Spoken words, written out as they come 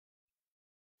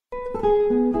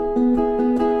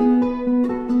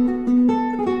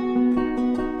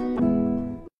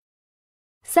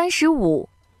35.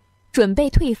 准备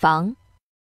退房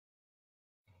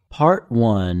Part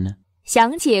 1.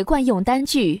 详解惯用单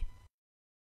句。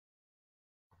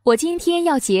我今天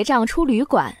要结账出旅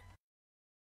馆。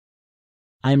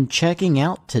I'm checking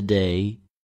out today.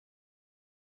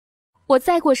 我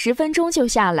再过10分钟就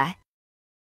下来。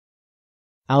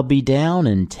I'll be down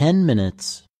in 10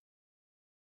 minutes.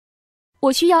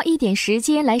 我需要一点时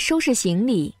间来收拾行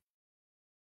李。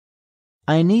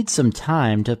I need some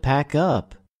time to pack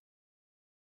up.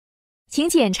 请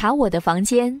检查我的房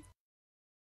间。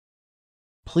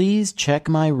Please check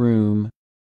my room.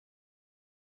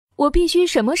 我必须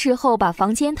什么时候把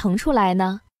房间腾出来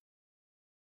呢？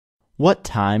 What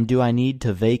time do I need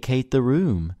to vacate the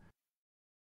room?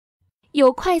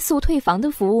 有快速退房的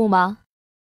服务吗？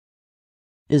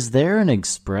 Is there an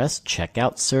express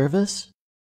checkout service?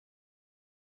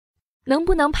 能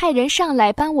不能派人上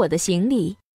来搬我的行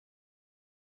李？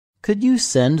 Could you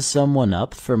send someone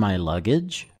up for my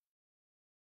luggage?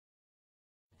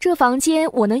 这房间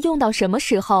我能用到什么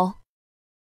时候？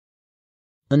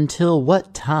 Until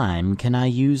what time can I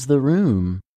use the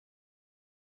room?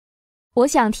 我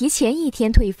想提前1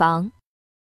天退房。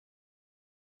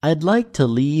I'd like to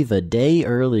leave a day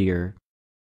earlier.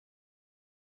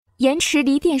 延迟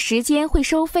离店时间会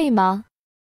收费吗？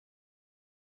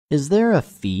 Is there a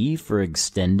fee for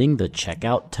extending the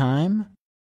checkout time?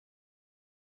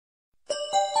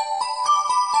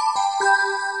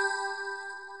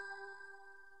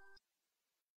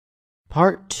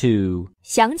 Part 2.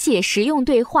 详解实用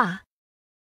对话。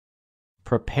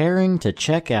 Preparing to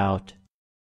check out.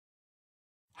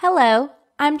 Hello,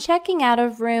 I'm checking out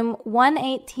of room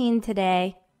 118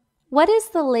 today. What is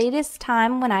the latest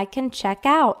time when I can check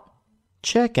out?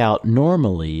 Checkout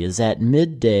normally is at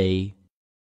midday.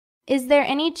 Is there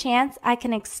any chance I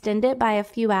can extend it by a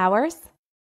few hours?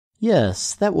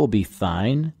 Yes, that will be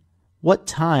fine. What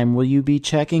time will you be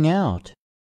checking out?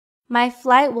 My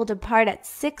flight will depart at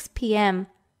 6 p.m.,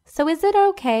 so is it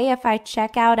okay if I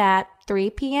check out at 3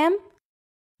 p.m.?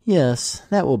 Yes,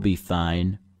 that will be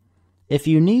fine. If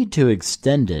you need to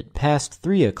extend it past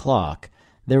 3 o'clock,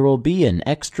 there will be an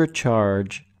extra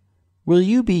charge. Will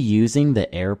you be using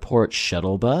the airport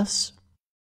shuttle bus?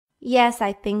 Yes,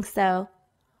 I think so.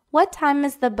 What time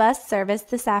is the bus service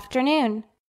this afternoon?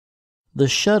 The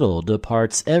shuttle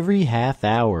departs every half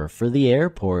hour for the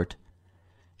airport.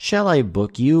 Shall I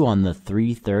book you on the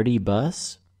 3:30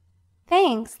 bus?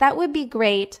 Thanks, that would be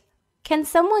great. Can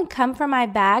someone come for my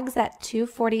bags at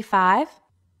 2:45?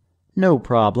 No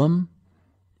problem.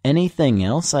 Anything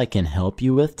else I can help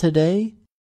you with today?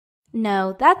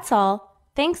 No, that's all.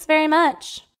 Thanks very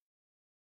much.